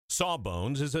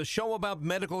Sawbones is a show about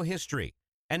medical history,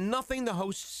 and nothing the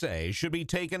hosts say should be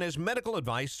taken as medical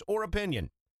advice or opinion.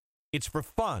 It's for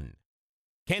fun.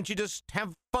 Can't you just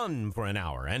have fun for an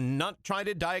hour and not try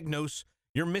to diagnose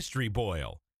your mystery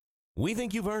boil? We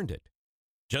think you've earned it.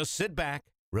 Just sit back,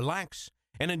 relax,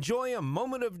 and enjoy a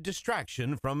moment of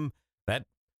distraction from that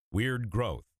weird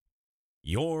growth.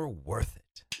 You're worth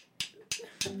it.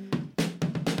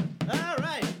 All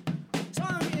right.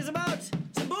 Song is about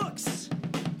some books.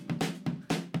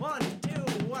 1, 2,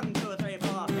 1, 2, 3,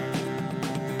 4.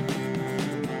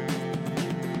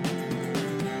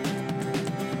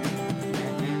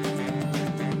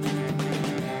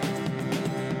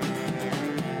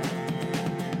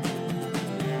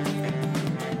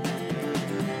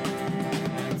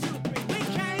 We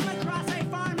came across a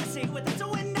pharmacy with its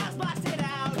windows blasted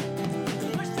out.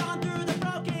 Pushed on through the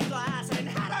broken glass and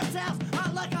had ourselves a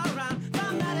look around.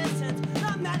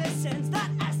 The medicines that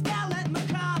escalate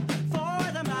macabre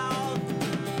for the mouth.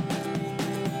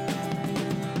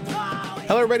 Oh,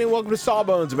 Hello, everybody, and welcome to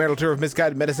Sawbones, a marital tour of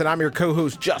misguided medicine. I'm your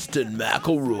co-host, Justin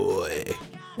McElroy.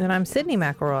 And I'm Sydney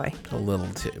McElroy. A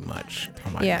little too much.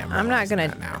 Yeah, I'm not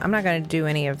gonna do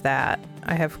any of that.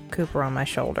 I have Cooper on my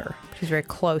shoulder. She's very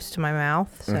close to my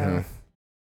mouth, so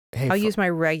Hey, I'll use my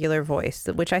regular voice,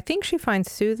 which I think she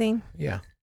finds soothing, Yeah.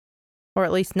 or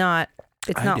at least not.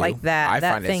 It's I not do. like that. I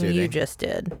That find it thing you soothing. just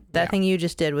did. That Yeah. thing you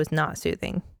just did was not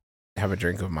soothing. Have a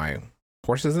drink of my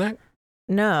horse's neck?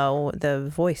 No, the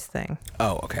voice thing.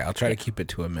 Oh, okay. I'll try to keep it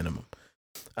to a minimum.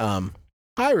 Hi,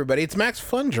 everybody. It's Max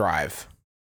Fun Drive.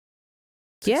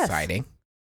 It's Yes. exciting.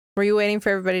 Were you waiting for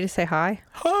everybody to say hi?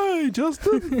 Hi,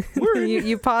 Justin.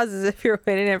 you pause as if you're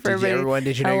waiting for everybody.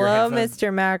 Did you know your Hello, headphones?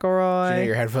 Mr. McElroy. Did you know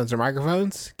your headphones are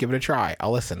microphones? Give it a try.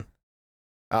 I'll listen.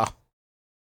 Oh,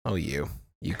 you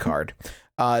card.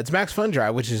 It's Max Fun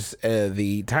Drive, which is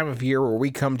the time of year where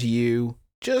we come to you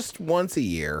just once a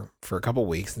year for a couple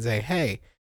weeks and say, hey,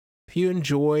 if you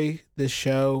enjoy this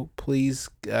show, please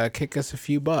kick us a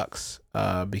few bucks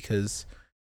because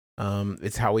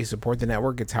it's how we support the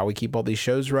network. It's how we keep all these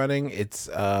shows running. It's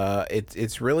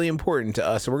really important to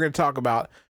us. So we're going to talk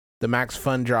about the Max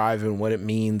Fun Drive and what it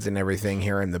means and everything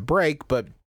here in the break. But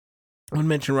I want to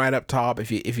mention right up top,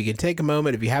 if you can take a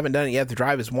moment, if you haven't done it yet, the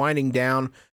drive is winding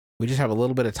down. We just have a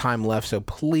little bit of time left. So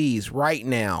please, right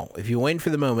now, if you're waiting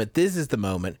for the moment, this is the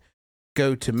moment.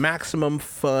 Go to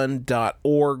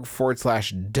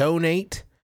MaximumFun.org/donate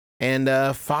and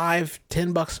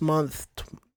 $5-10 a month,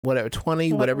 whatever,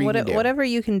 20, whatever you can do. Whatever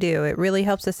you can do. It really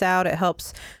helps us out. It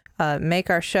helps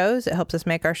make our shows. It helps us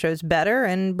make our shows better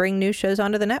and bring new shows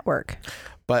onto the network.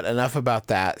 But enough about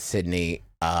that, Sydney.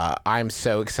 I'm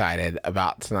so excited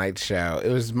about tonight's show. It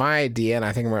was my idea, and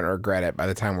I think I'm going to regret it by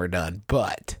the time we're done.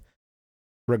 But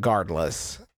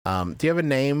regardless, do you have a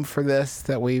name for this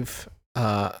that we've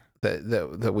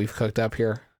that we've cooked up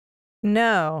here?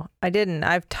 No, I didn't.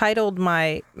 I've titled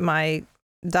my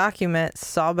document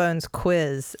Sawbones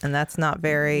Quiz, and that's not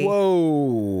very.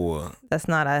 Whoa! That's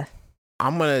not a.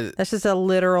 That's just a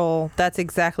literal. That's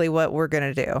exactly what we're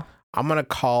gonna do. I'm gonna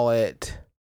call it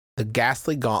the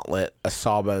Ghastly Gauntlet, a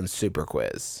Sawbones Super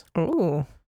Quiz. Ooh.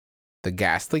 The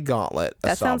Ghastly Gauntlet, a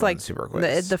That sounds Sawbones like Super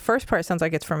Quiz. the first part sounds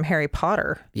like it's from Harry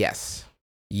Potter. Yes.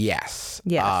 Yes.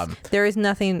 There is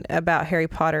nothing about Harry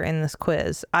Potter in this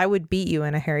quiz. I would beat you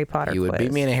in a Harry Potter quiz. You would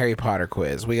beat me in a Harry Potter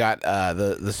quiz. We got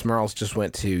the Smurls just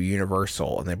went to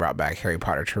Universal and they brought back Harry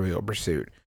Potter Trivial Pursuit.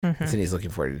 Mm-hmm. Sydney's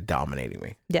looking forward to dominating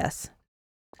me. Yes.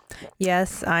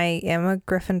 Yes, I am a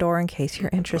Gryffindor in case you're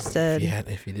interested.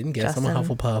 If you didn't guess, Justin. I'm a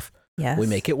Hufflepuff. Yes. We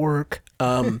make it work.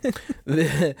 So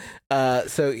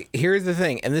here's the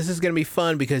thing, and this is going to be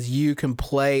fun because you can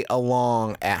play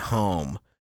along at home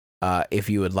if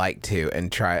you would like to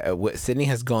and try. Sydney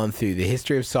has gone through the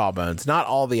history of Sawbones, not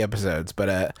all the episodes,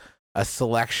 but a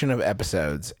selection of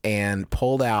episodes, and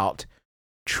pulled out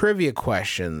trivia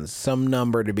questions, some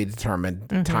number to be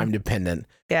determined, time dependent.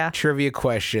 Yeah. Trivia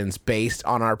questions based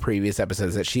on our previous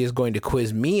episodes that she is going to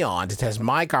quiz me on to test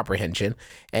my comprehension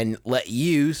and let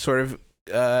you sort of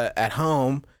at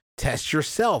home test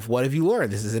yourself. What have you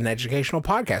learned? This is an educational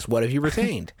podcast. What have you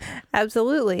retained?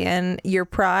 Absolutely. And your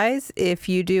prize, if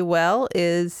you do well,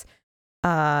 is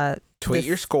tweet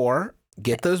your score.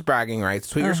 Get those bragging rights.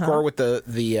 Tweet your score with the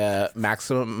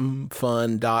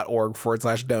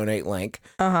MaximumFun.org/donate link.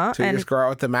 Tweet your score out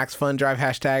with the Max Fun Drive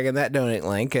hashtag and that donate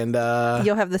link. And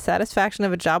you'll have the satisfaction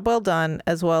of a job well done,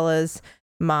 as well as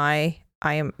my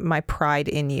pride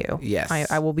in you. Yes.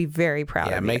 I will be very proud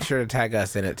of you. Make sure to tag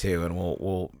us in it too, and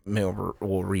we'll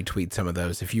retweet some of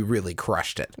those if you really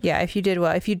crushed it. Yeah, if you did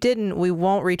well. If you didn't, we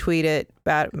won't retweet it.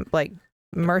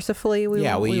 mercifully, we you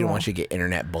don't won't. want you to get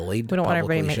internet bullied. We don't want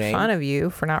everybody to publicly make shamed. fun of you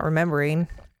for not remembering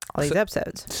all these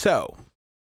episodes. So,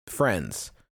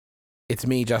 friends, it's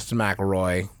me, Justin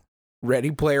McElroy.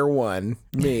 Ready Player One,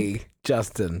 me,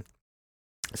 Justin,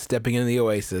 stepping into the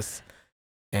Oasis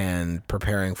and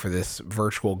preparing for this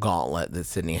virtual gauntlet that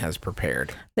Sydney has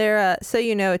prepared. So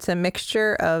it's a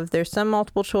mixture of, there's some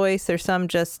multiple choice, there's some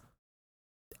just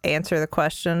answer the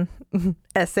question,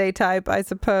 essay type, I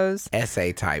suppose.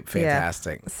 Essay type,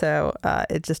 fantastic. So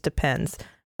it just depends.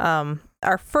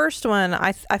 Our first one,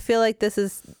 I feel like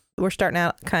we're starting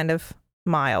out kind of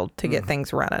mild to get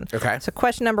things running. Okay. So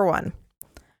question number 1.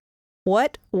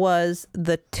 What was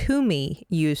the tumi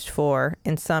used for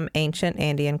in some ancient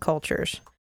Andean cultures?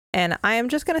 And I am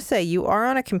just going to say, you are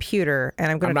on a computer,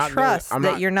 and I'm going to trust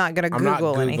that you're not going to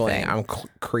Google anything. I'm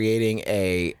creating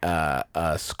a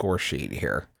score sheet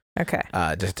here. Okay.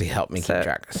 Just to help me keep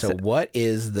track. So what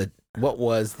was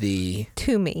the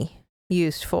tumi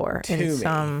used for in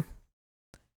some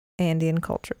Andean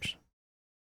cultures?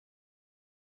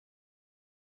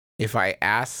 If I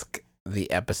ask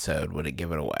the episode, would it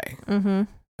give it away? Mm-hmm.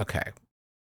 Okay.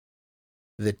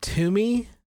 The tumi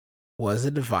was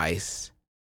a device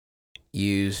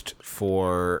used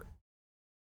for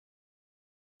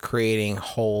creating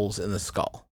holes in the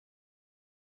skull.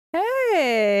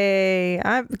 Hey,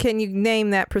 can you name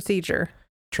that procedure?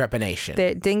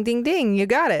 Trepanation. Ding, ding, ding. You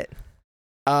got it.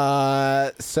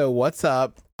 So what's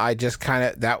up? I just kind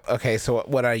of okay. So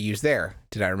what I used there?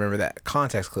 Did I remember that?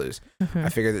 Context clues. Mm-hmm. I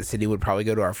figured that Sydney would probably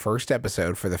go to our first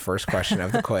episode for the first question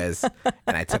of the quiz,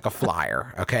 and I took a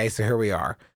flyer. Okay, so here we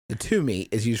are. The tumi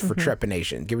is used for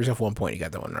trepanation. Give yourself 1 point. You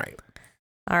got that one right.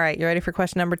 All right, you ready for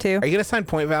question number 2? Are you going to assign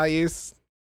point values?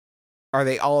 Are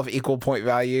they all of equal point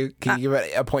value? Can you give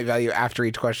it a point value after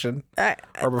each question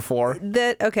or before?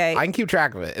 Okay. I can keep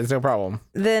track of it. It's no problem.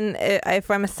 Then if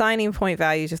I'm assigning point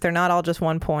values, if they're not all just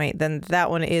 1 point, then that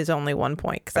one is only 1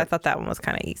 point because I thought that one was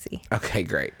kind of easy. Okay,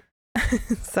 great.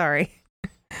 Sorry.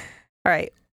 All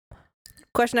right.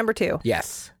 Question number 2.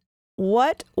 Yes.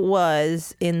 What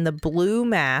was in the blue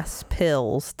mass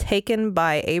pills taken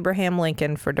by Abraham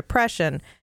Lincoln for depression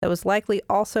that was likely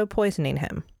also poisoning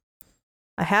him?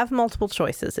 I have multiple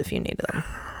choices if you need them.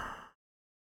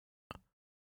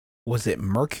 Was it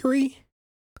mercury?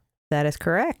 That is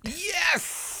correct.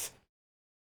 Yes!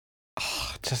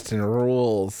 Oh, Justin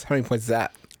rules. How many points is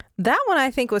that? That one I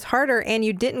think was harder, and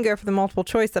you didn't go for the multiple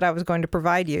choice that I was going to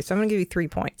provide you. So I'm going to give you 3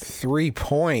 points. 3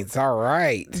 points. All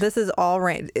right. This is all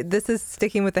This is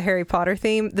sticking with the Harry Potter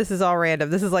theme. This is all random.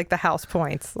 This is like the house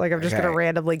points. Like I'm just going to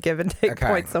randomly give and take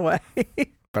points away.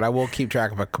 But I will keep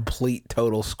track of a complete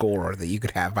total score that you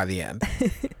could have by the end.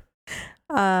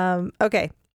 Okay.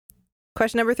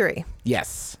 Question number 3.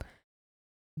 Yes.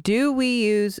 Do we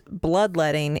use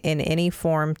bloodletting in any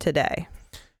form today?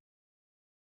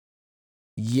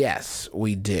 Yes,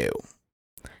 we do.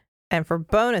 And for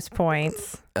bonus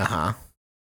points,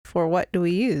 for what do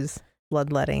we use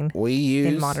bloodletting we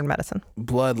use in modern medicine?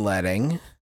 Bloodletting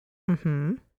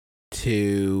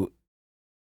to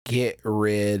get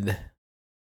rid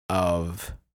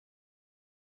of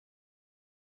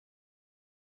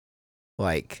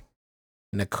like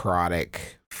necrotic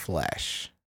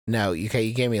flesh. No, okay,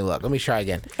 you gave me a look. Let me try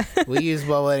again. We use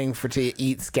bloodletting to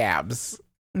eat scabs.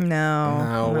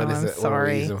 No, what is I'm it? sorry. What are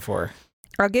we using for?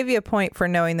 I'll give you a point for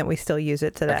knowing that we still use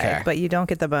it today, Okay. but you don't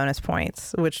get the bonus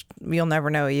points, which you'll never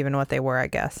know even what they were, I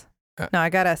guess. No, I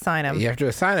got to assign them. You have to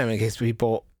assign them in case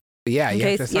people... Yeah, you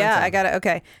have to assign I got it.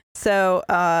 Okay. So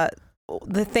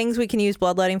the things we can use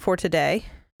bloodletting for today,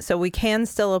 so we can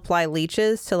still apply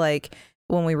leeches to like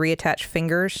when we reattach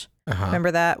fingers.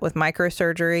 Remember that with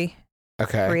microsurgery?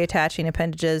 Okay. Reattaching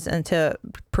appendages and to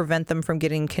prevent them from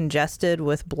getting congested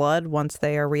with blood once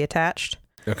they are reattached.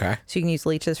 Okay. So you can use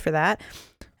leeches for that.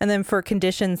 And then for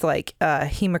conditions like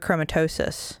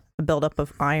hemochromatosis, a buildup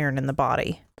of iron in the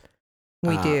body,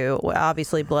 we do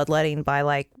obviously bloodletting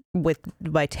by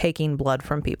taking blood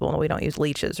from people, and we don't use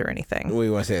leeches or anything. We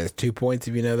want to say it's 2 points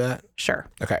if you know that. Sure.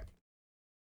 Okay.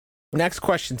 Next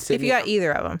question, Sydney. If you got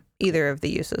either of them, either of the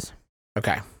uses.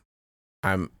 Okay.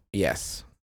 Yes.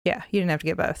 Yeah, you didn't have to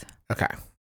get both. Okay.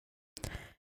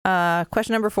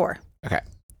 Question number 4. Okay.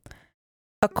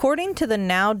 According to the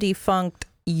now defunct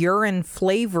urine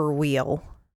flavor wheel,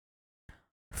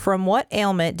 from what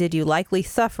ailment did you likely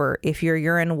suffer if your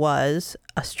urine was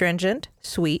astringent,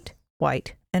 sweet,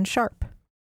 white, and sharp?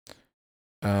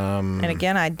 And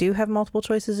again, I do have multiple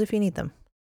choices if you need them.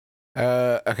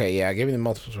 Okay, yeah, give me the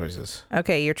multiple choices.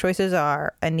 Okay, your choices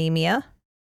are anemia,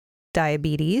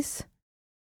 diabetes,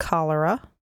 cholera,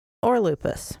 or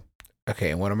lupus.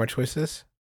 Okay, and what are my choices?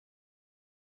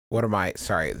 What are my,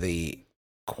 sorry, the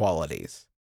qualities.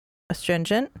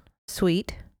 Astringent,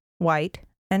 sweet, white,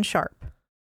 and sharp.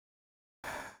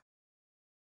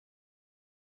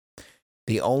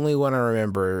 The only one I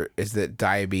remember is that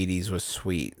diabetes was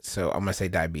sweet, so I'm gonna say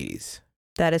diabetes.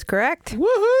 That is correct.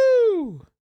 Woohoo!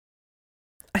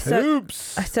 I Oops.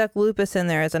 stuck lupus in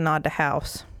there as a nod to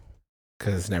house.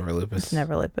 Because it's never lupus. It's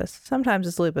never lupus. Sometimes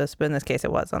it's lupus, but in this case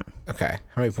it wasn't. Okay.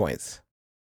 How many points?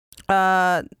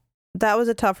 That was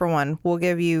a tougher one. We'll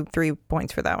give you 3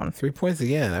 points for that one. 3 points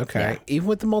again. Okay. Yeah. Even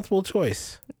with the multiple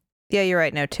choice. Yeah, you're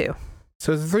right. No, 2.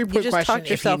 So it's a 3 point You just question. talked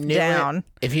yourself if you knew down.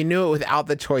 If you knew it without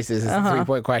the choices, it's a 3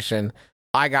 point question.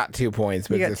 I got 2 points,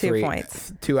 but You got it's a 2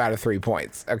 points. 2 out of 3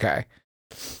 points. Okay.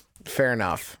 Fair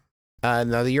enough.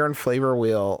 Now the urine flavor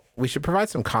wheel, we should provide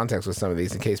some context with some of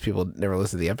these in case people never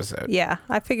listen to the episode. Yeah,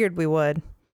 I figured we would.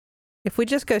 If we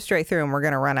just go straight through them, we're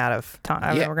going to run out of time.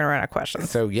 I mean, we're going to run out of questions.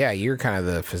 So yeah, you're kind of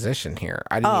the physician here.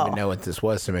 I didn't even know what this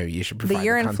was, so maybe you should provide The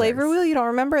urine context. flavor wheel, you don't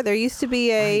remember? There used to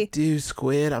be I do,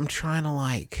 Squid. I'm trying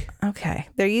to Okay.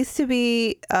 There used to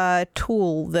be a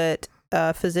tool that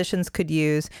physicians could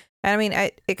use. And I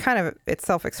mean, it's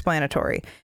self-explanatory.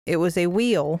 It was a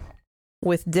wheel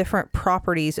with different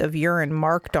properties of urine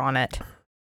marked on it.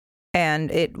 And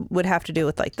it would have to do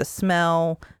with like the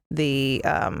smell, the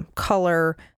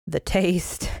color, the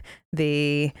taste,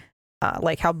 the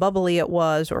like how bubbly it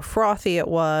was or frothy it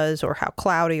was or how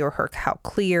cloudy or how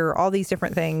clear, all these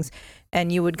different things.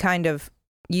 And you would kind of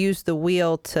use the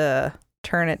wheel to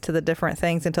turn it to the different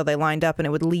things until they lined up, and it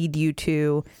would lead you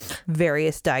to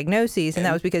various diagnoses. And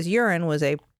that was because urine was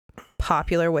a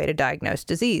popular way to diagnose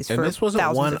disease for this wasn't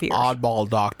thousands one of years. oddball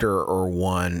doctor or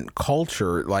one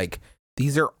culture. Like,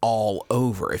 these are all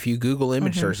over. If you Google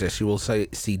image search this, you will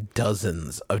see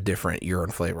dozens of different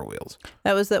urine flavor wheels.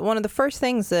 That was one of the first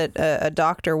things that a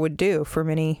doctor would do for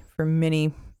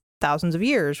many thousands of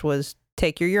years was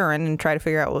take your urine and try to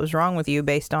figure out what was wrong with you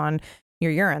based on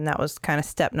your urine. That was kind of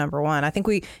step number one. I think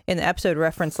we in the episode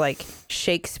referenced like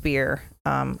Shakespeare.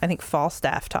 I think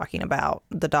Falstaff talking about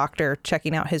the doctor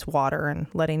checking out his water and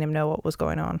letting him know what was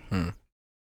going on.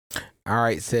 All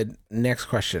right, Sid. Next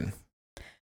question.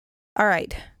 All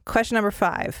right, question number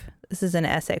 5. This is an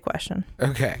essay question.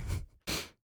 Okay.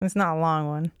 It's not a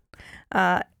long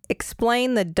one.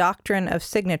 Explain the doctrine of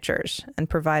signatures and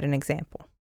provide an example.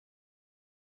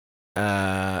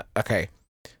 Okay.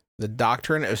 The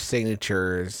doctrine of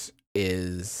signatures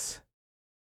is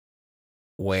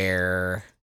where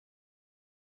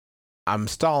I'm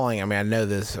stalling. I mean, I know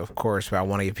this, of course, but I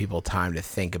want to give people time to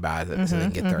think about it so they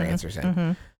can get their answers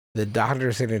in. The doctrine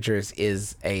of signatures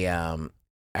is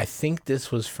I think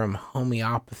this was from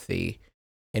homeopathy,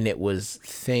 and it was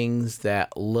things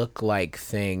that look like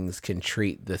things can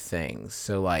treat the things.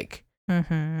 So, like,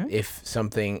 if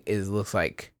something looks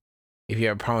like, if you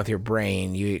have a problem with your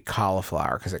brain, you eat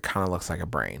cauliflower because it kind of looks like a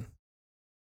brain.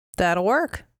 That'll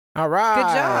work. All right.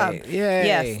 Good job. Yay.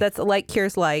 Yes, that's like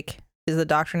cures like is the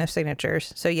doctrine of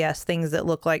signatures. So yes, things that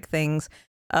look like things.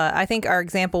 I think our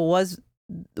example was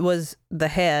the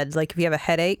head. Like if you have a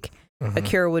headache, a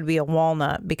cure would be a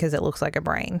walnut because it looks like a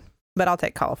brain. But I'll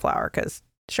take cauliflower because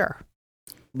sure.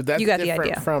 But that's you got the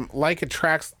different idea. from like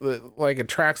attracts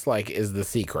like is the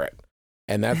secret.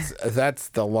 And that's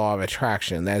the law of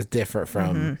attraction. That's different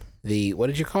from the, what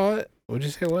did you call it? What did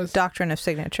you say it was? Doctrine of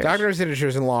signatures. Doctrine of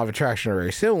signatures and law of attraction are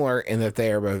very similar in that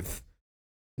they are both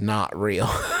not real.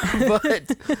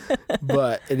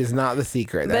 but it is not the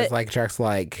secret. That's like attracts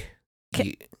like.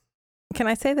 Can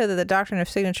I say though that the doctrine of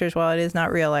signatures, while it is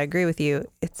not real, I agree with you.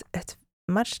 It's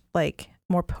much like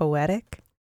more poetic.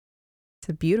 It's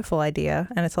a beautiful idea,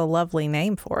 and it's a lovely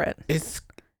name for it.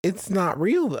 It's not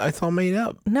real. It's all made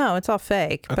up. No, it's all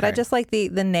fake. Okay. But I just like the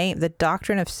name, the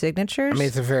doctrine of signatures. I mean,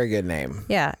 it's a very good name.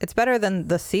 Yeah, it's better than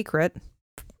The Secret.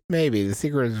 Maybe. The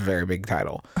Secret is a very big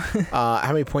title. How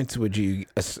many points would you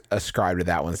ascribe to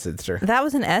that one, Sidster? That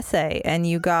was an essay, and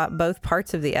you got both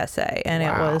parts of the essay, and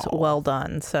it was well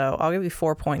done. So I'll give you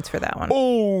 4 points for that one.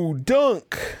 Oh,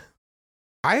 dunk.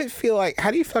 I feel like, how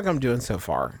do you feel like I'm doing so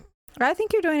far? I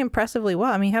think you're doing impressively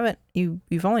well. I mean,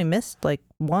 you've only missed like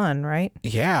one, right?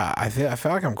 Yeah, I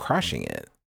feel like I'm crushing it.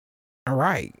 All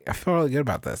right. I feel really good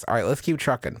about this. All right, let's keep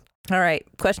trucking. All right.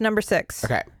 Question number 6.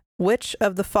 Okay. Which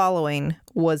of the following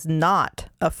was not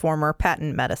a former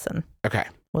patent medicine? Okay.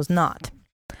 Was not.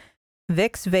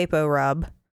 Vicks VapoRub,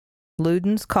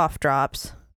 Luden's cough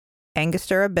drops,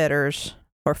 Angostura bitters,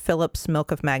 or Phillips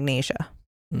milk of magnesia?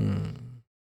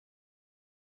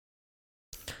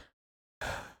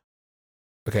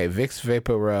 Okay, Vicks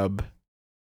VapoRub,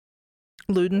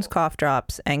 Luden's cough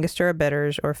drops, Angostura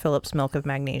bitters, or Phillips milk of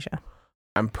magnesia?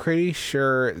 I'm pretty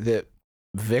sure that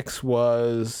Vicks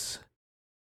was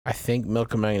I think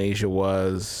Milk and Magnesia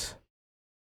was.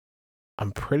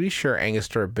 I'm pretty sure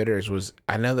Angostura Bitters was.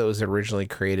 I know that was originally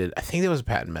created. I think that was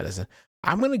patent medicine.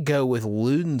 I'm going to go with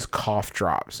Luden's cough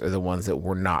drops are the ones that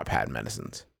were not patent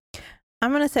medicines. I'm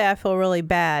going to say I feel really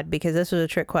bad because this was a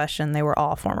trick question. They were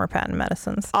all former patent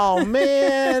medicines. Oh,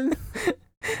 man.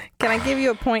 Can I give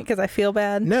you a point because I feel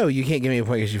bad? No, you can't give me a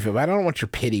point because you feel bad. I don't want your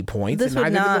pity points. This And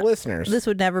would neither do not- the listeners. This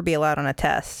would never be allowed on a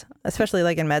test, especially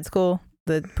like in med school.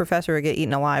 The professor would get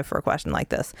eaten alive for a question like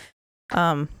this.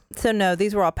 So no,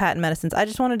 these were all patent medicines. I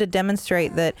just wanted to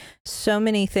demonstrate that so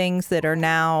many things that are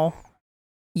now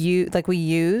we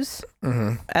use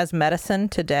Mm-hmm. as medicine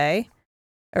today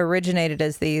originated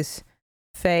as these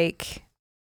fake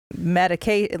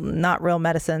not real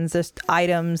medicines, just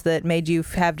items that made you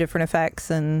have different effects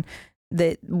and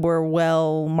that were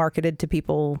well marketed to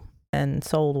people and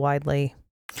sold widely.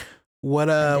 What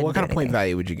didn't what do kind of point anything.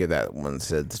 value would you give that one,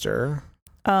 Sidster?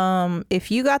 If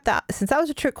you got that, since that was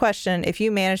a trick question, if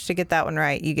you managed to get that one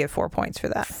right, you get 4 points for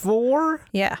that. 4?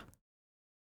 Yeah,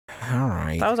 All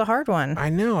right. that was a hard one. I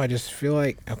know. I just feel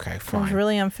like okay, It was fine.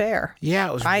 really unfair. Yeah,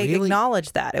 it was. I really,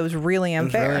 acknowledge that. It was really It was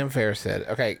unfair. really unfair, Sid.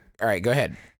 Okay. All right. Go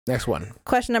ahead. Next one.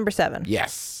 Question number 7.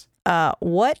 Yes.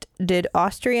 What did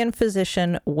Austrian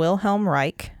physician Wilhelm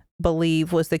Reich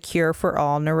believe was the cure for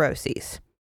all neuroses?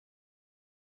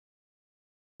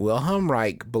 Wilhelm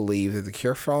Reich believed that the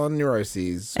cure for all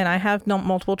neuroses. And I have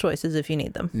multiple choices if you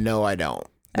need them. No, I don't.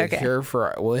 Okay.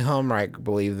 Wilhelm Reich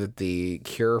believed that the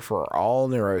cure for all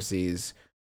neuroses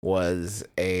was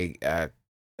a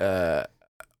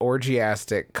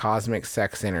orgiastic cosmic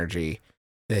sex energy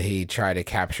that he tried to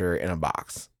capture in a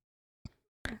box.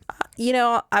 You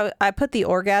know, I put the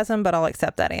orgasm, but I'll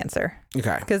accept that answer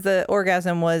Okay. because the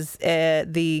orgasm was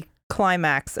the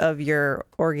climax of your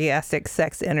orgastic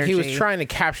sex energy. He was trying to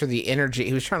capture the energy.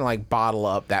 He was trying to like bottle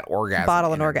up that orgasm.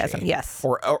 Bottle and energy. orgasm, yes.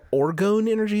 Or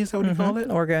orgone energy, is that what you called it?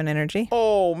 Orgone energy.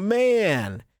 Oh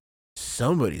man.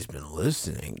 Somebody's been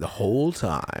listening the whole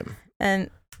time. And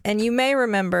you may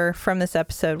remember from this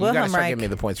episode, You gotta Wilhelm start Reich, giving me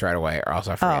the points right away, or else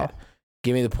I forget.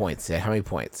 Give me the points, Sid. How many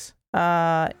points?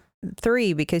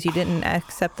 3 because you didn't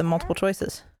accept the multiple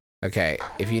choices. Okay.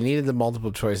 If you needed the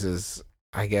multiple choices,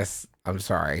 I guess I'm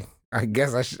sorry. I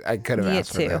guess I could have You get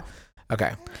asked for 2. that.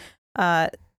 Okay.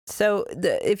 So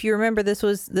if you remember, this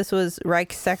was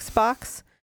Reich's sex box.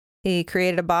 He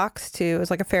created a box it was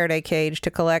like a Faraday cage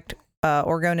to collect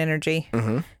orgone energy,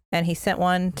 Mm-hmm. and he sent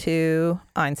one to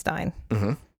Einstein.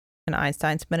 Mm-hmm. And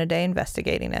Einstein spent a day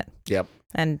investigating it Yep.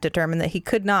 and determined that he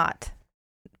could not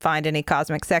find any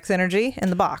cosmic sex energy in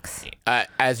the box.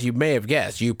 As you may have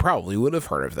guessed, you probably would have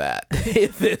heard of that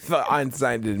if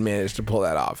Einstein didn't manage to pull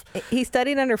that off. He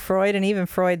studied under Freud, and even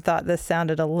Freud thought this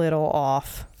sounded a little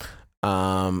off.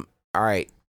 All right.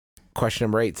 Question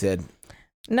number 8, Sid.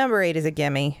 Number 8 is a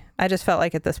gimme. I just felt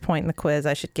like at this point in the quiz,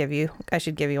 I should give you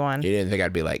one. You didn't think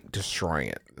I'd be like destroying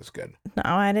it. That's good. No,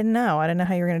 I didn't know. I didn't know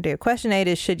how you were going to do it. Question 8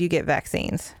 is, should you get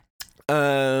vaccines?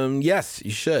 Yes,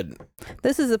 you should.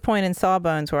 This is the point in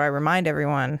Sawbones where I remind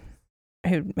everyone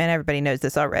and everybody knows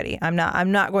this already. I'm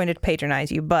not going to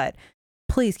patronize you, but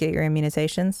please get your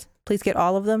immunizations. Please get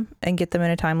all of them and get them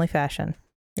in a timely fashion.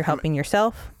 You're helping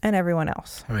yourself and everyone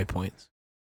else. How many points?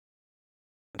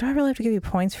 Do I really have to give you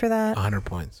points for that? 100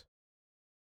 points.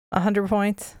 100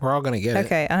 points? We're all going to get it.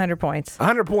 Okay, 100 points.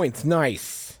 100 points.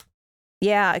 Nice.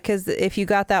 Yeah, because if you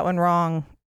got that one wrong,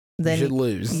 then you should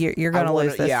lose. You're going to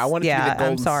lose this. Yeah, I want it to be the golden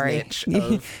I'm sorry. snitch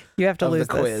of, You have to of lose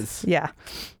the quiz. this. Yeah.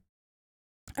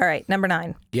 All right, number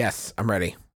 9. Yes, I'm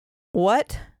ready.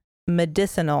 What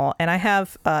medicinal, and I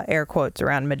have air quotes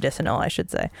around medicinal, I should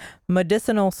say,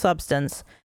 medicinal substance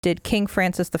did King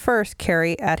Francis I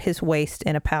carry at his waist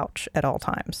in a pouch at all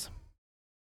times?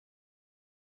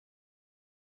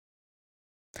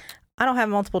 I don't have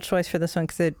multiple choice for this one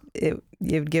because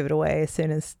you'd give it away as soon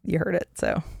as you heard it.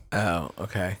 So. Oh,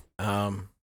 okay.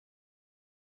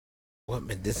 What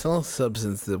medicinal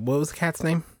substance? What was the cat's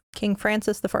name? King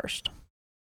Francis I.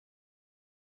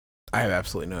 I have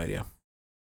absolutely no idea.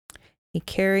 He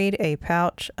carried a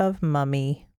pouch of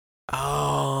mummy.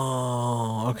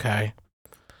 Oh, okay.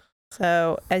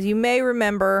 So, as you may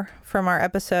remember from our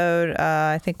episode,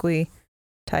 I think we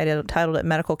titled it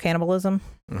Medical Cannibalism.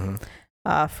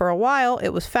 Mm-hmm. For a while, it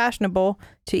was fashionable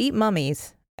to eat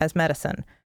mummies as medicine.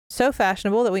 So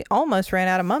fashionable that we almost ran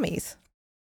out of mummies.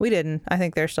 We didn't. I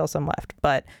think there's still some left,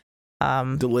 but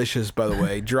Delicious, by the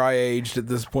way. Dry aged at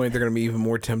this point, they're going to be even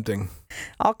more tempting.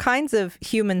 all kinds of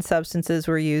human substances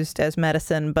were used as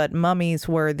medicine, but mummies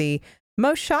were the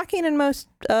most shocking and most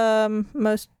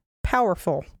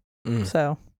powerful. Mm.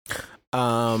 So,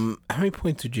 How many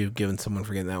points would you have given someone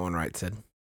for getting that one right, Sid?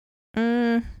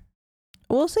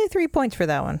 We'll say 3 points for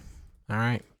that one. All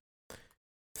right.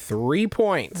 3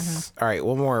 points. All right,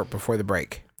 one more before the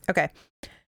break. Okay.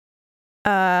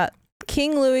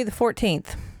 King Louis XIV,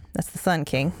 that's the Sun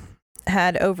King,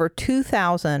 had over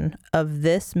 2,000 of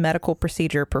this medical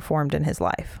procedure performed in his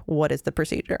life. What is the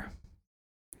procedure?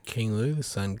 King Louis, the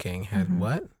Sun King, had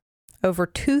what? Over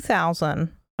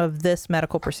 2,000 of this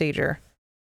medical procedure.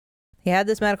 He had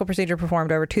this medical procedure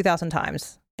performed over 2,000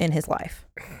 times in his life.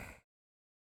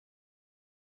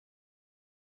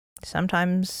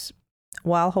 Sometimes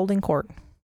while holding court.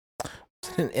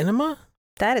 Is it an enema?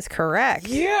 That is correct.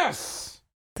 Yes.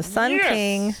 The Sun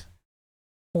King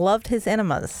loved his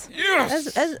enemas.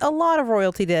 Yes. As a lot of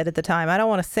royalty did at the time. I don't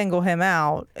want to single him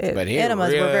out. But he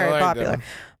Enemas really were very liked popular. them.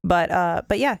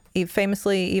 But yeah, he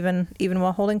famously even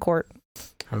while holding court.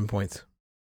 How many points?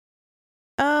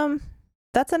 That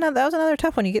was another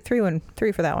tough one. You get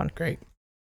three for that one. Great.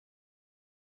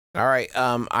 All right.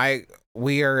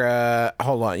 We are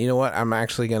hold on. You know what? I'm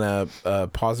actually gonna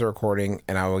pause the recording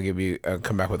and I will give you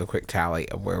come back with a quick tally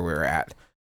of where we're at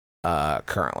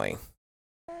currently.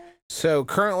 So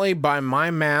currently, by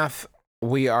my math,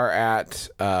 we are at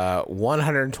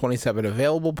 127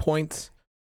 available points.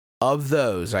 Of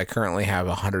those, I currently have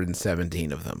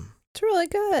 117 of them. It's really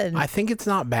good. I think it's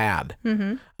not bad.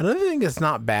 Mm-hmm. Another thing that's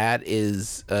not bad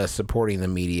is supporting the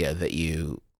media that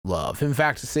you love. In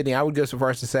fact, Sydney, I would go so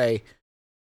far as to say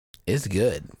it's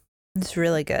good. It's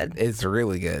really good. It's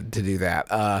really good to do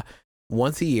that.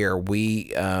 Once a year,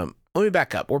 we let me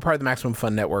back up. We're part of the Maximum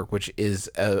Fun Network, which is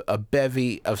a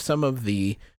bevy of some of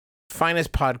the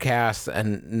finest podcasts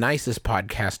and nicest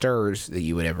podcasters that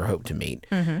you would ever hope to meet.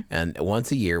 Mm-hmm. And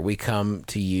once a year, we come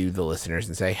to you, the listeners,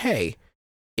 and say, hey,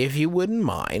 if you wouldn't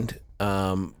mind,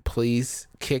 please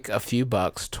kick a few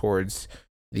bucks towards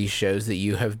these shows that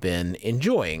you have been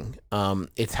enjoying.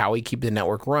 It's how we keep the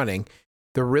network running.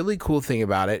 The really cool thing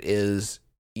about it is,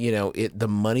 the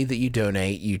money that you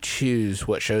donate, you choose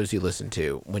what shows you listen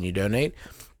to when you donate,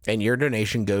 and your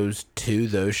donation goes to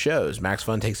those shows. Max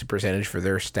Fun takes a percentage for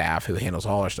their staff who handles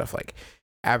all our stuff like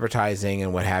advertising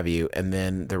and what have you, and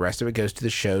then the rest of it goes to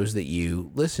the shows that you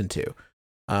listen to.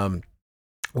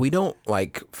 We don't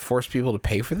force people to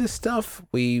pay for this stuff.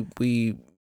 We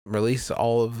release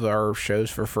all of our shows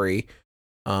for free.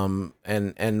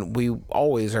 And we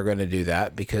always are going to do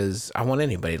that because I want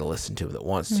anybody to listen to that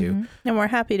wants to. And we're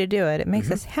happy to do it. It makes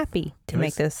us happy to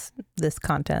make this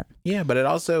content. Yeah, but it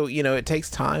also, it takes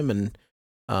time, and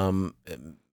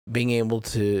being able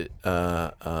to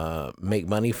make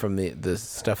money from the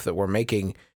stuff that we're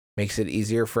making makes it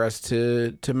easier for us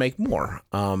to make more.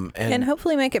 And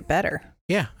hopefully make it better.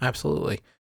 Yeah, absolutely.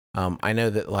 I know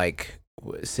that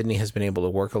Sydney has been able to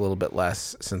work a little bit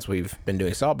less since we've been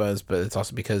doing Sawbones, but it's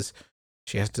also because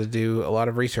she has to do a lot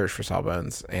of research for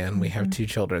Sawbones, and we have 2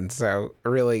 children. So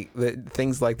really,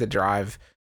 things like the drive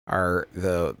are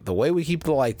the way we keep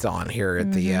the lights on here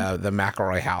at the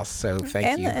McElroy house. So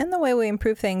thank you. And the way we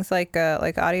improve things like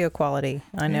audio quality.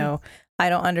 I know I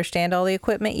don't understand all the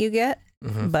equipment you get,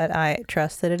 but I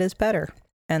trust that it is better,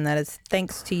 and that is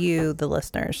thanks to you, the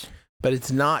listeners. But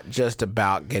it's not just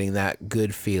about getting that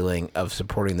good feeling of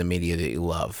supporting the media that you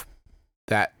love.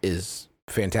 That is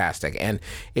fantastic. And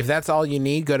if that's all you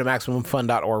need, go to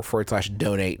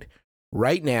MaximumFun.org/donate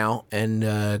right now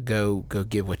and go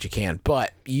give what you can.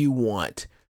 But you want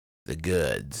the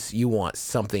goods. You want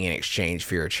something in exchange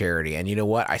for your charity. And you know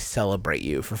what? I celebrate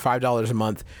you. For $5 a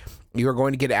month, you are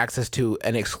going to get access to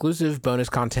an exclusive bonus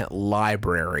content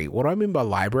library. What do I mean by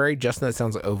library? Justin, that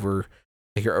sounds like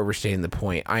you're overstating the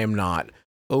point. I am not.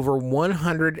 Over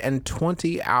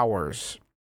 120 hours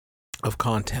of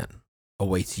content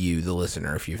awaits you, the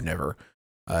listener, if you've never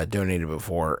donated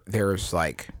before. There's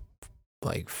like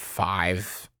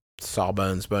 5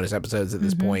 Sawbones bonus episodes at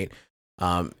this point,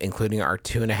 including our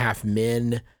 2.5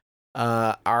 Men,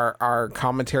 our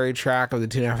commentary track of the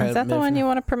 2.5 Men. Is that the one you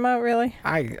want to promote, really?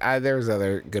 There's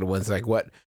other good ones, like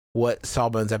what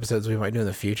Sawbones episodes we might do in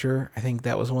the future. I think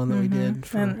that was one that we did.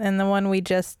 And the one we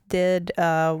just did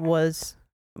was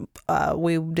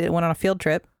we went on a field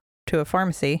trip to a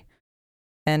pharmacy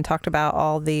and talked about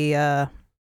all the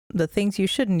things you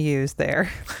shouldn't use there.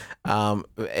 So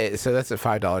that's at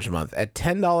 $5 a month. At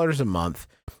 $10 a month,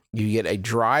 you get a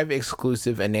Drive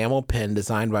exclusive enamel pen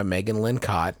designed by Megan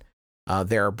Lincott.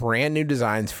 There are brand new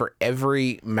designs for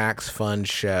every Max Fun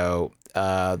show.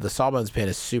 The Sawbones pen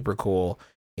is super cool.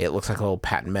 It looks like a little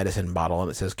patent medicine bottle, and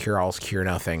it says "Cure Alls, Cure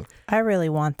Nothing." I really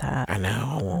want that. I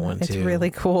know, I want one too. It's really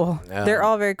cool. They're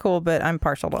all very cool, but I'm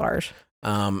partial to ours.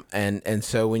 And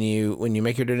so when you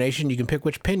make your donation, you can pick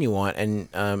which pen you want, and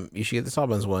you should get the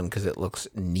Sawbones one because it looks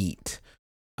neat.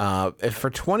 If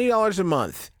for $20 a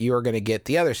month, you are going to get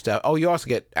the other stuff. Oh, you also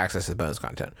get access to the bonus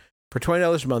content. For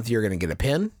 $20 a month, you're going to get a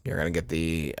pin. You're going to get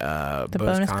the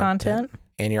bonus content.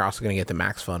 And you're also going to get the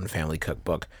Max Fun Family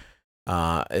Cookbook.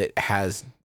 It has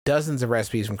dozens of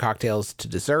recipes from cocktails to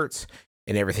desserts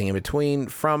and everything in between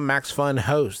from Max Fun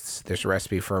hosts. There's a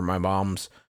recipe for my mom's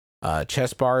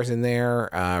chess bars in there.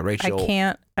 Rachel,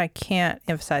 I can't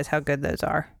emphasize how good those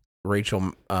are.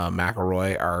 Rachel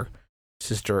McElroy, our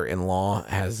sister-in-law,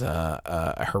 has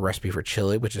her recipe for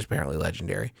chili, which is apparently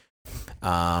legendary.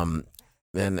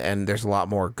 And there's a lot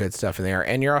more good stuff in there.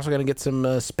 And you're also going to get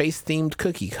some space-themed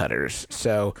cookie cutters.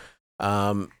 So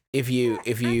if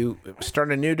you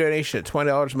start a new donation at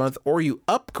 $20 a month, or you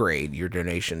upgrade your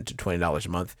donation to $20 a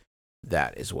month,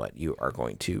 that is what you are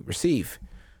going to receive.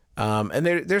 And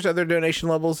there's other donation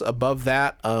levels above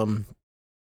that.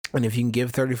 And if you can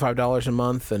give $35 a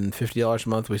month and $50 a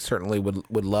month, we certainly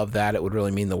would love that. It would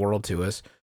really mean the world to us.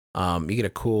 You get a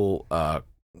cool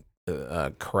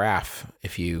carafe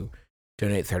if you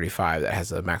donate $35 that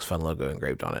has a Max Fun logo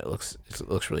engraved on it. It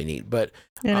looks really neat. But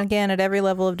and again, at every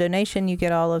level of donation, you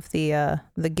get all of the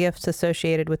gifts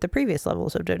associated with the previous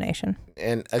levels of donation.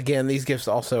 And again, these gifts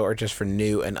also are just for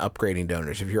new and upgrading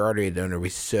donors. If you're already a donor, we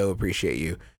so appreciate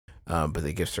you. But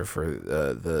the gifts are for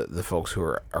the folks who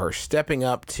are stepping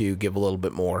up to give a little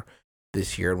bit more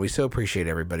this year. And we so appreciate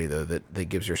everybody, though, that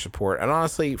gives your support. And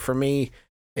honestly, for me,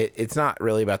 it's not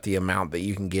really about the amount that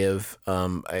you can give.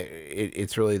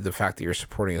 It's really the fact that you're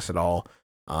supporting us at all.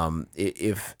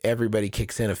 If everybody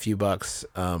kicks in a few bucks,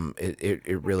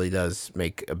 it really does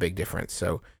make a big difference.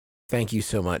 So thank you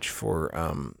so much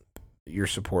for your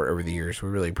support over the years. We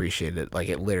really appreciate it. Like,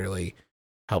 it literally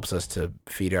helps us to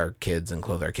feed our kids and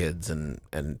clothe our kids and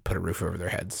put a roof over their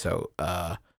heads. So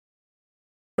I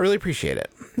really appreciate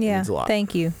it. Yeah, it means a lot.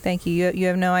 Thank you. You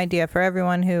have no idea. For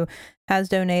everyone who has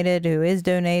donated, who is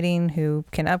donating, who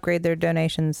can upgrade their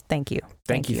donations, thank you.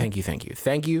 Thank you.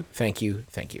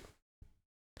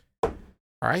 All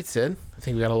right, Sid, I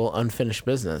think we got a little unfinished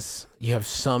business. You have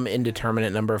some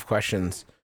indeterminate number of questions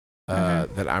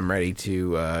that I'm ready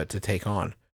to take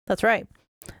on. That's right.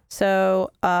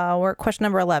 So we're at question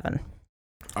number 11.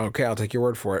 Okay, I'll take your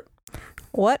word for it.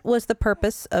 What was the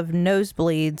purpose of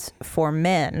nosebleeds for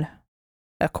men,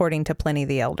 according to Pliny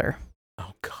the Elder?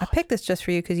 Oh, God. I picked this just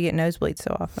for you because you get nosebleeds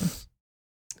so often.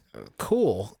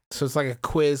 Cool. So it's like a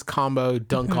quiz combo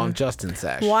dunk on Justin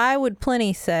sesh. Why would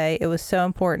Pliny say it was so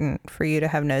important for you to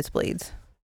have nosebleeds?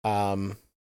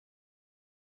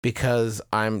 Because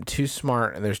I'm too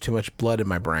smart and there's too much blood in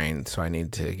my brain, so I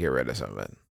need to get rid of some of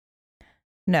it.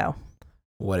 No.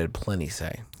 What did Pliny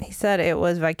say? He said it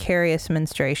was vicarious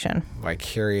menstruation.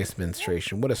 Vicarious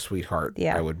menstruation. What a sweetheart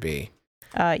I would be.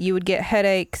 You would get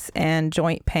headaches and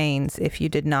joint pains if you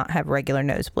did not have regular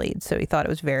nosebleeds. So he thought it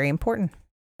was very important.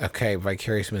 Okay,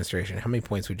 vicarious menstruation. How many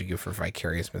points would you give for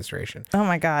vicarious menstruation? Oh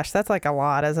my gosh, that's like a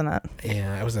lot, isn't it?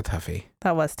 Yeah, that was a toughie.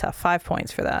 That was tough. 5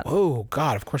 points for that. Oh,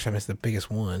 God, of course I missed the biggest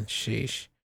one. Sheesh.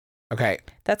 Okay.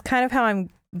 That's kind of how I'm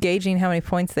gauging how many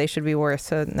points they should be worth,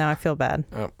 so now I feel bad.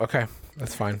 Oh, okay,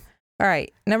 that's fine. All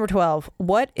right, number 12.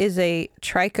 What is a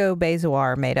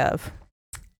trichobezoar made of?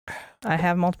 I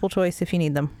have multiple choice if you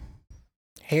need them.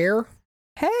 Hair?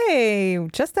 Hey,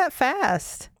 just that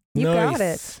fast. You got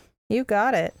it. You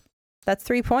got it. That's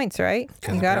 3 points, right?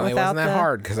 You got it without wasn't that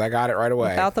hard because I got it right away.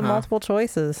 Without the multiple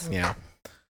choices. Yeah.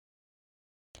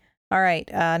 All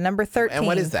right, number 13. And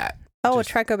what is that? Oh, a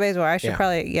trichobezoar. I should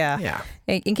probably, yeah.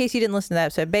 In case you didn't listen to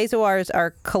that episode, bezoars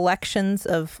are collections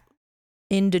of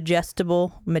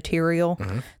indigestible material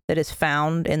that is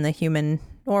found in the human,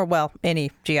 or well, any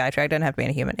GI tract. Doesn't have to be in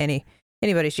a human.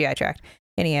 Anybody's GI tract,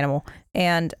 any animal,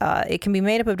 and it can be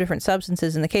made up of different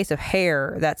substances. In the case of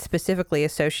hair, that's specifically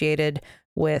associated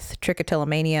with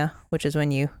trichotillomania, which is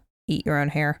when you eat your own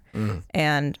hair,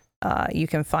 and you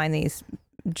can find these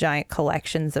giant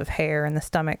collections of hair in the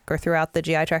stomach or throughout the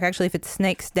GI tract. Actually, if it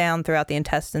snakes down throughout the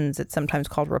intestines, it's sometimes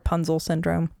called Rapunzel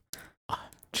syndrome.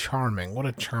 Charming. What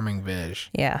a charming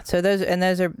vision. Yeah. So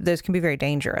those can be very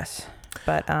dangerous.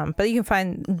 But you can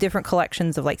find different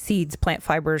collections of like seeds, plant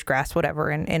fibers, grass, whatever,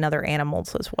 in other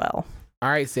animals as well. All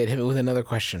right, Sid, hit me with another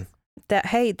question.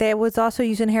 That was also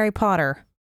used in Harry Potter.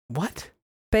 What?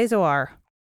 Bezoar.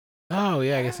 Oh,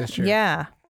 yeah, I guess that's true. Yeah.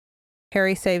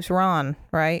 Harry saves Ron,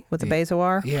 right? With the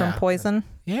bezoar from poison.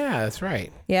 Yeah, that's right.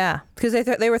 Yeah, because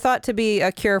they were thought to be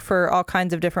a cure for all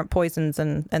kinds of different poisons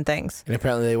and things. And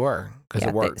apparently they were, because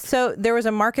it worked. So there was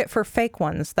a market for fake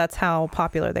ones. That's how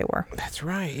popular they were. That's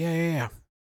right. Yeah.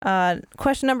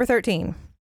 Question number 13.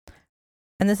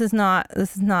 And this is not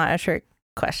a trick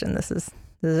question. This is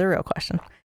a real question.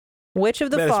 Which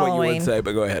of the That is what you following? would say,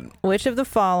 but go ahead. Which of the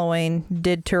following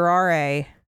did Terare?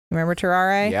 Remember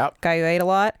Terare? Yep. Guy who ate a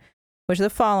lot. Which of the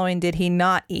following did he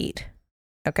not eat?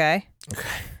 Okay. Okay.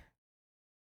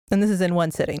 And this is in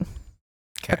one sitting.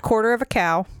 Okay. A quarter of a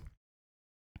cow,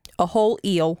 a whole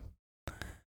eel,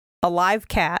 a live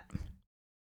cat,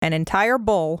 an entire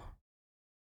bull,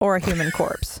 or a human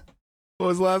corpse. What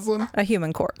was the last one? A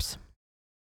human corpse.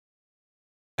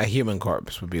 A human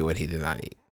corpse would be what he did not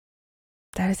eat.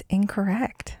 That is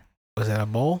incorrect. Was that a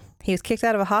bowl? He was kicked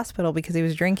out of a hospital because he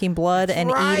was drinking blood and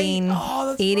Right. eating Oh,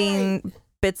 that's eating right.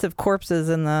 bits of corpses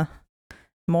in the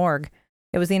morgue.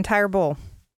 It was the entire bowl.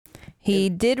 He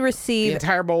did The receive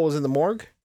entire bowl was in the morgue?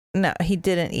 no, he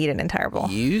didn't eat an entire bowl.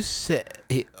 You said...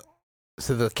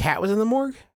 So the cat was in the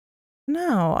morgue?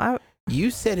 No, You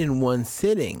said in one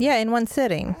sitting. yeah, in one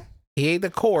sitting. He ate the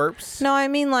corpse. No, I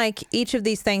mean like each of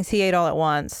these things he ate all at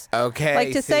once. Okay.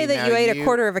 Like to say that now you ate a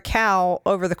quarter of a cow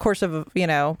over the course of,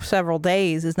 several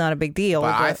days is not a big deal.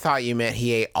 But I but- thought you meant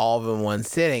he ate all of them in one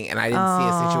sitting, and I didn't see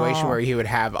a situation Oh. where he would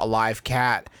have a live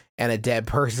cat and a dead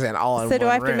person all in So one do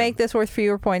I have room. to make this worth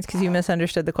fewer points because you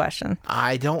misunderstood the question?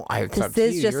 I don't. It's up This to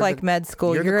is you. just You're like the- med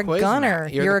school. you're the You're a quiz gunner. ma-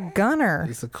 You're a gunner.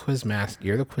 He's the quiz master.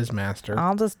 You're the quiz master.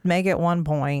 I'll just make it 1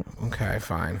 point. Okay,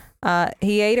 fine.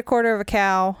 He ate a quarter of a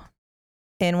cow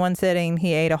in one sitting.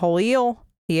 He ate a whole eel.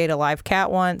 He ate a live cat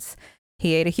once.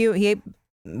 He ate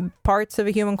parts of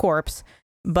a human corpse,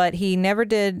 but he never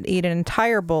did eat an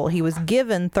entire bull. He was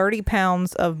given 30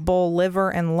 pounds of bull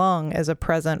liver and lung as a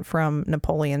present from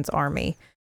Napoleon's army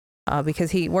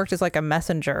because he worked as like a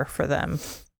messenger for them.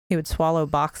 He would swallow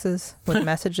boxes with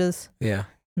messages Yeah,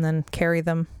 and then carry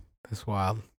them that's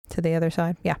wild. to the other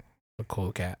side. Yeah. A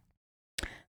cool cat.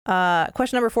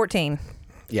 Question number 14.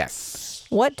 Yes.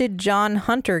 What did John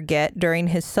Hunter get during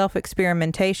his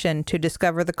self-experimentation to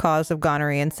discover the cause of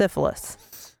gonorrhea and syphilis?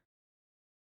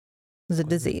 It was a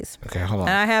disease. Okay, hold on.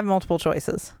 And I have multiple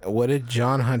choices. What did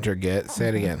John Hunter get? Say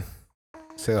it again.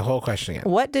 Say the whole question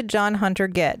again. What did John Hunter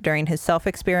get during his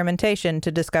self-experimentation to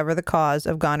discover the cause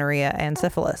of gonorrhea and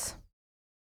syphilis?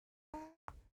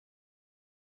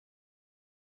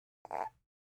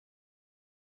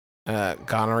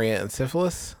 Gonorrhea and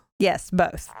syphilis? Yes,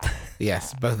 both.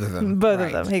 Yes, both of them. Both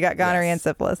Right. of them. He got gonorrhea and Yes.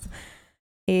 syphilis.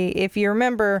 If you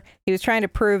remember, he was trying to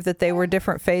prove that they were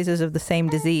different phases of the same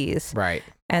disease. Right.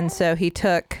 And so he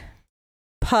took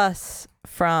pus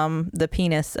from the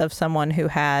penis of someone who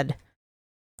had,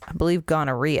 I believe,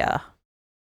 gonorrhea,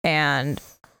 and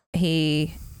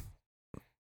he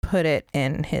put it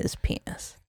in his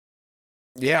penis.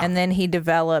 Yeah. And then he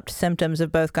developed symptoms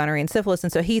of both gonorrhea and syphilis.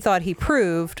 And so he thought he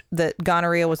proved that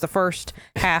gonorrhea was the first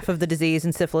half of the disease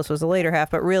and syphilis was the later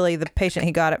half. But really, the patient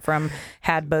he got it from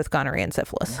had both gonorrhea and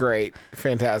syphilis. Great.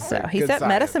 Fantastic. So he Good set science.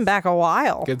 medicine back a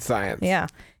while. Good science. Yeah.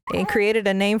 He created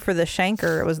a name for the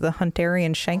chancre. It was the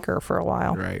Hunterian chancre for a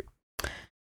while. Right.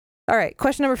 All right.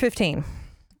 Question number 15.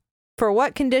 For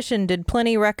what condition did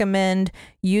Pliny recommend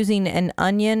using an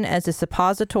onion as a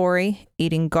suppository,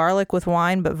 eating garlic with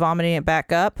wine but vomiting it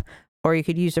back up? Or you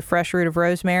could use a fresh root of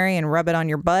rosemary and rub it on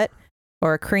your butt,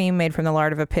 or a cream made from the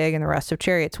lard of a pig and the rest of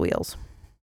chariot's wheels.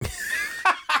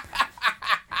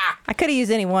 I could have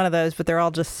used any one of those, but they're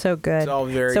all just so good. It's all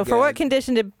very So for what good.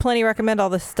 condition did Pliny recommend all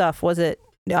this stuff? Was it,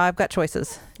 I've got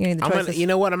choices. You need the choices. You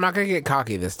know what? I'm not going to get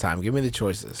cocky this time. Give me the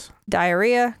choices.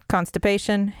 Diarrhea,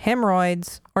 constipation,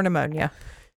 hemorrhoids, or pneumonia.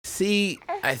 See,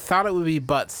 I thought it would be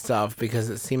butt stuff because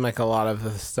it seemed like a lot of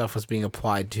the stuff was being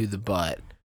applied to the butt.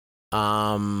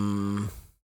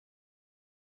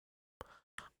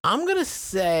 I'm gonna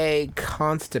say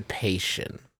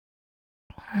constipation.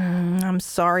 I'm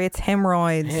sorry, it's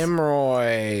hemorrhoids.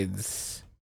 Hemorrhoids.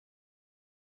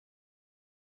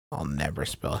 I'll never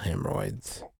spell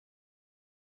hemorrhoids.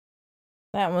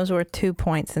 That was worth 2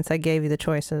 points since I gave you the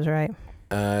choices, right?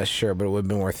 Sure, but it would have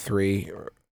been worth 3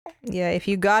 Yeah, if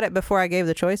you got it before I gave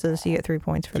the choices, you get 3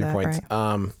 points for 3 that, points.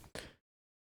 right?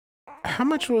 How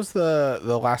much was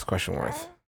the last question worth?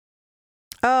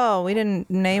 Oh, we didn't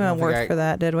name I a don't think worth I- for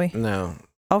that, did we? No.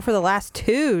 Oh, for the last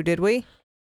 2, did we?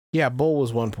 Yeah, bull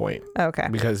was 1 point Okay.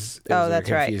 because it Oh, was that's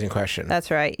a right. confusing question. That's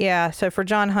right. Yeah, so for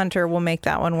John Hunter, we'll make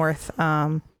that one worth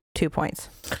 2 points.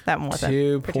 That one wasn't.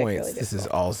 2 particularly points. This is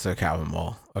difficult. also Calvin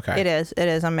Ball. Okay. It is. It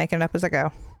is. I'm making it up as I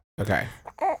go. Okay.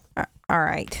 All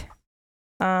right.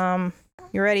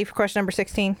 You ready for question number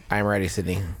 16? I'm ready,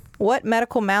 Sydney. What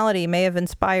medical malady may have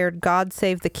inspired God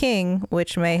Save the King,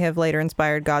 which may have later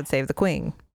inspired God Save the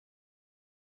Queen?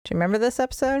 Do you remember this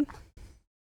episode?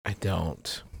 I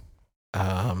don't.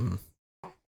 I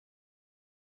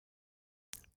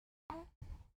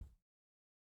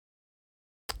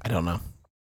don't know.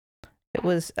 It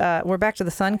was, we're back to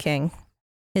the Sun King.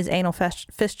 His anal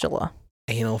fistula.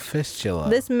 Anal fistula.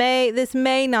 This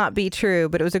may not be true,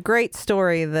 but it was a great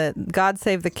story that God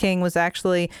Save the King was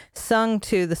actually sung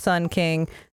to the Sun King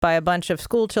by a bunch of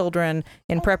school children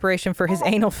in preparation for his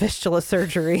anal fistula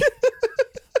surgery.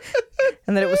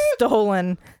 And that it was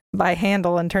stolen by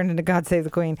Handel and turned into God Save the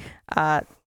Queen. I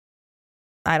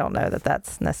don't know that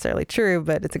that's necessarily true,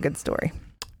 but it's a good story.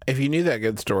 If you knew that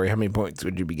good story, how many points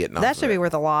would you be getting off That of should be it?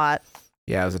 worth a lot.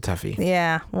 Yeah, it was a toughie.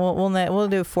 Yeah, we'll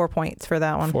do 4 points for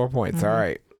that one. 4 points. Mhm. All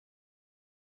right.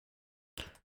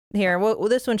 Here, well,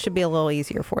 this one should be a little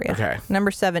easier for you. Okay.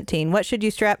 Number 17. What should you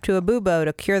strap to a bubo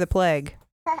to cure the plague?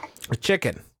 A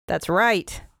chicken. That's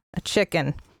right, a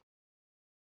chicken.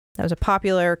 That was a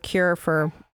popular cure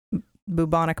for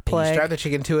bubonic And you plague. strap the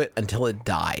chicken to it until it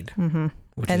died. Mm-hmm.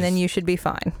 And then you should be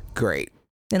fine, Great.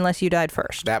 unless you died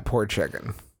first. That poor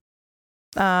chicken.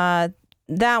 That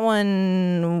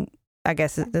one, I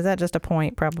guess, is that just a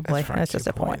point? Probably. Fine. That's just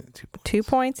a point. 2 points. 2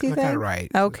 points, you I got it think?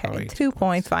 right. Okay, Probably 2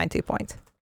 points. Fine, 2 points.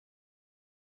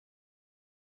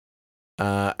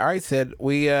 All right, Sid.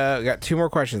 We got 2 more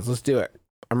questions. Let's do it.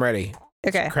 I'm ready.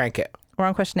 Okay, Let's crank it. we're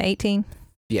on question 18.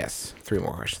 Yes. 3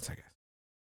 more questions, I guess.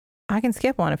 I can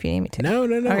skip one if you need me to. No.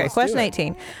 Okay, let's do question it.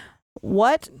 18.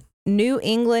 What New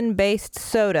England-based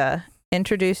soda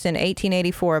introduced in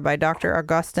 1884 by Dr.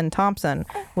 Augustine Thompson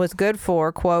was good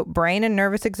for, quote, brain and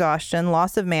nervous exhaustion,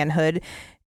 loss of manhood,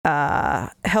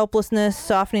 helplessness,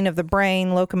 softening of the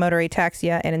brain, locomotor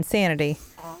ataxia, and insanity.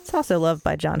 It's also loved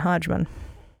by John Hodgman.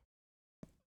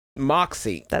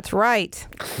 Moxie. That's right.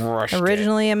 Crushed it.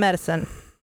 Originally a medicine.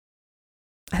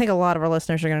 I think a lot of our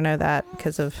listeners are going to know that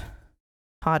because of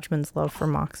Hodgman's love for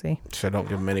Moxie. So don't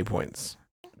give him any points.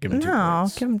 Give him 2 No,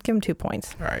 points. give him 2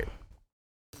 points. All right.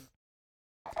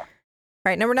 All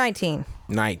right, number 19.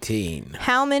 19.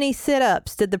 How many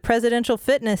sit-ups did the presidential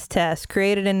fitness test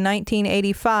created in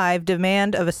 1985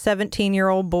 demand of a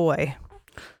 17-year-old boy?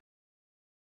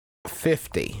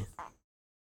 50.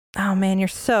 Oh, man, you're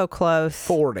so close.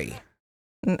 40.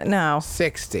 No.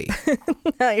 60.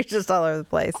 No, you're just all over the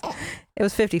place. It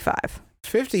was 55.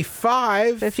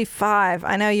 55. 55.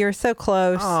 I know, you're so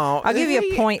close. Oh, I'll give you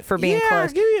a point for being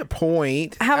close. Give you a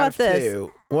point. How out about of this?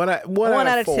 2. One out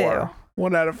of 4. 2.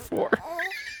 1 out of 4.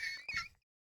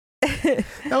 That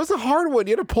was a hard one.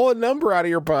 You had to pull a number out of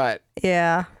your butt.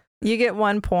 Yeah. You get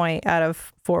 1 point out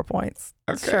of 4 points.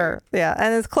 Okay. Sure. Yeah.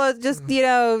 And it's close. Just,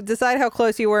 decide how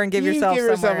close you were and give You yourself give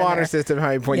yourself somewhere in honor there. system how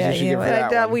many points you should give for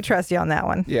that one. We trust you on that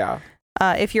one. Yeah.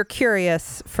 If you're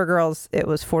curious, for girls, it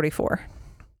was 44.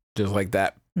 Just like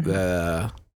that. Mhm.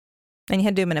 The And you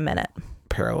had to do them in a minute.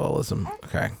 parallelism.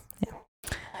 Okay.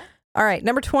 All right.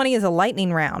 Number 20 is a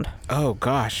lightning round. Oh,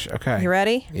 gosh. Okay. You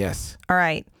ready? Yes. All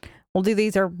right. We'll do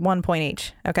these are 1 point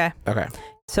each. Okay. Okay.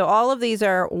 So all of these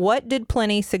are, what did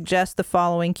Pliny suggest the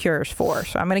following cures for?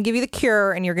 So I'm going to give you the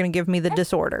cure and you're going to give me the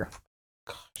disorder.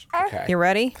 Okay. You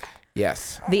ready?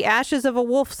 Yes. The ashes of a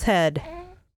wolf's head.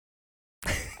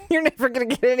 You're never going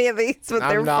to get any of these, but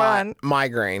they're I'm not fun.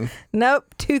 migraine.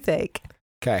 Nope. Toothache.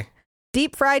 Okay.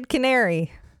 Deep fried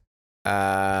canary.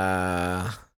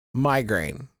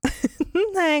 Migraine.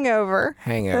 Hangover.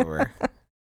 Hangover.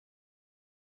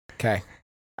 Okay.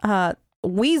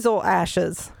 Weasel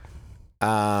ashes.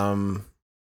 Name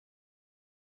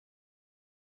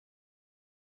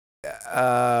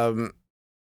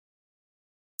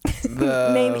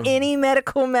any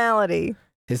medical malady.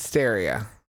 Hysteria.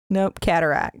 Nope.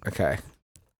 Cataract. Okay.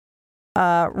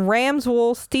 Ram's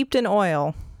wool steeped in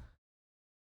oil.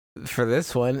 For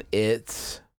this one,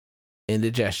 it's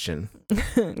indigestion.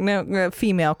 No,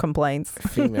 female complaints.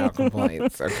 Female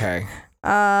complaints. Okay.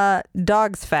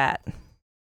 Dog's fat.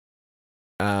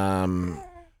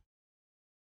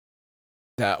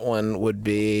 That one would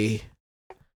be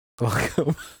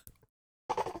glaucoma.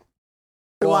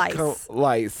 Lice.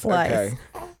 Lice. Okay.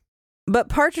 But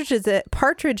partridge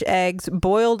eggs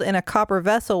boiled in a copper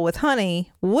vessel with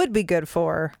honey would be good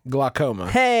for. Glaucoma.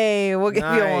 Hey, we'll give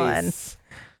you one. Nice.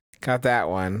 Got that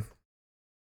one.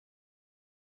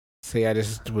 See, I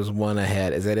just was 1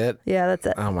 ahead. Is that it? Yeah, that's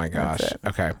it. Oh my gosh. That's it.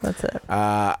 Okay. That's it.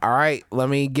 All right. Let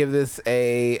me give this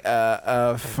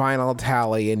a final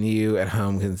tally, and you at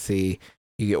home can see.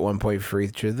 You get 1 point for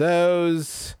each of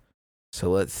those. So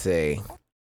let's see.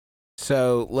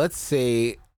 For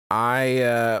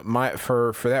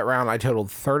that round, I totaled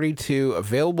 32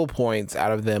 available points.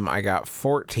 Out of them, I got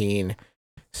 14.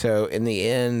 So in the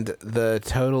end, the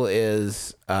total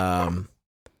is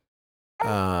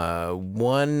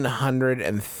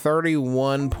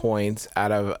 131 points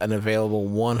out of an available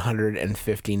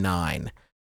 159.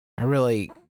 I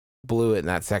really blew it in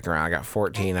that second round. I got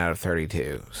 14 out of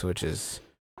 32, so which is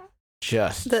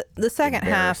just The second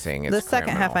half. embarrassing. The It's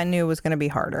second half I criminal. knew was going to be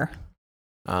harder.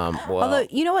 Well, Although,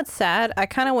 you know what's sad? I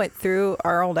kind of went through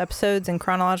our old episodes in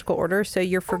chronological order, so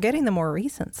you're forgetting the more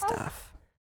recent stuff.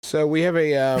 so we have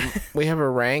a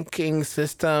ranking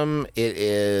system. It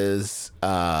is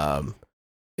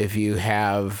if you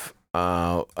have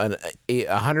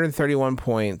 131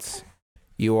 points,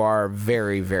 you are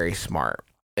very, very smart.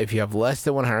 If you have less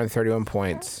than 131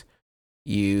 points,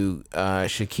 you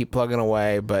should keep plugging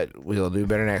away, but we'll do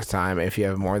better next time. If you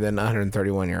have more than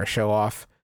 131, you're a show off,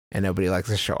 and nobody likes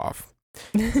a show off.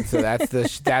 So that's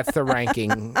the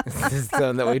ranking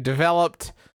system that we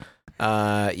developed.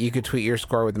 You could tweet your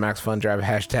score with the Max Fun Drive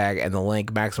hashtag and the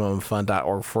link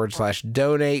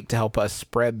MaximumFun.org/donate to help us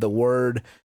spread the word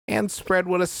and spread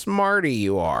what a smarty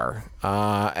you are.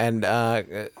 And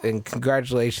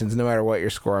congratulations, no matter what your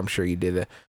score, I'm sure you did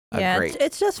a great.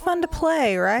 It's just fun to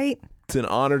play, right? It's an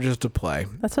honor just to play.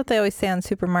 That's what they always say on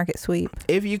Supermarket Sweep.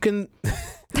 If you can,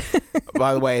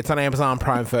 by the way, it's on Amazon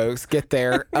Prime, folks. Get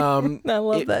there. I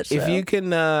love that show. If you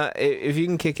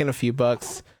can kick in a few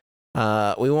bucks,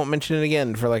 we won't mention it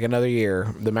again for like another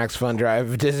year. The Max Fun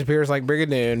Drive disappears like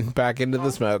Brigadoon back into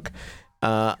the smoke.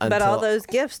 But all those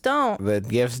gifts don't. The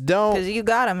gifts don't. Because you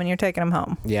got them and you're taking them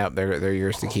home. Yeah, they're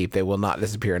yours to keep. They will not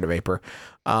disappear into vapor.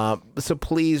 So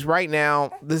please, right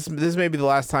now, this may be the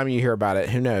last time you hear about it.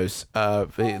 Who knows?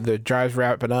 The drive's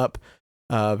wrapping up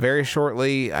very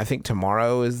shortly. I think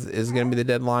tomorrow is going to be the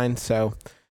deadline. So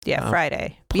yeah,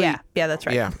 Friday. please, yeah, that's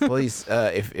right. Yeah, please.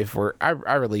 If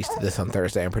I released this on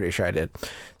Thursday, I'm pretty sure I did.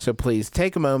 So please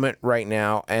take a moment right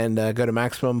now and go to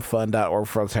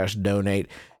MaximumFun.org/donate.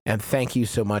 And thank you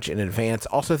so much in advance.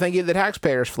 Also, thank you to the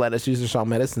taxpayers for letting us use their song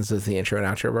medicines as the intro and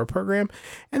outro of our program.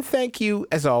 And thank you,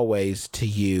 as always, to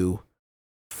you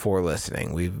for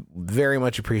listening. We very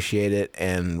much appreciate it,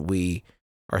 and we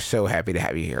are so happy to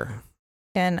have you here.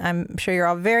 And I'm sure you're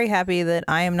all very happy that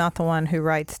I am not the one who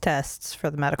writes tests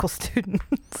for the medical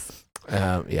students.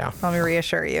 Yeah. Let me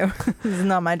reassure you. This is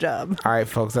not my job. All right,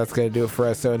 folks, that's going to do it for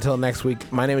us. So until next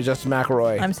week, my name is Justin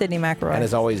McElroy. I'm Sydney McElroy. And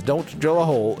as always, don't drill a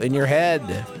hole in your head.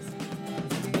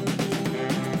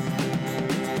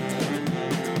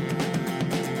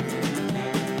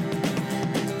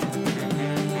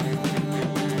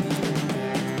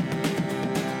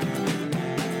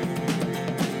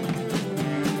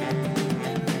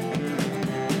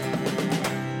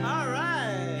 All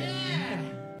right.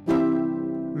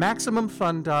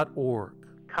 MaximumFun.org.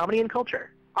 Comedy and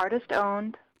culture. Artist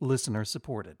owned. Listener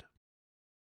supported.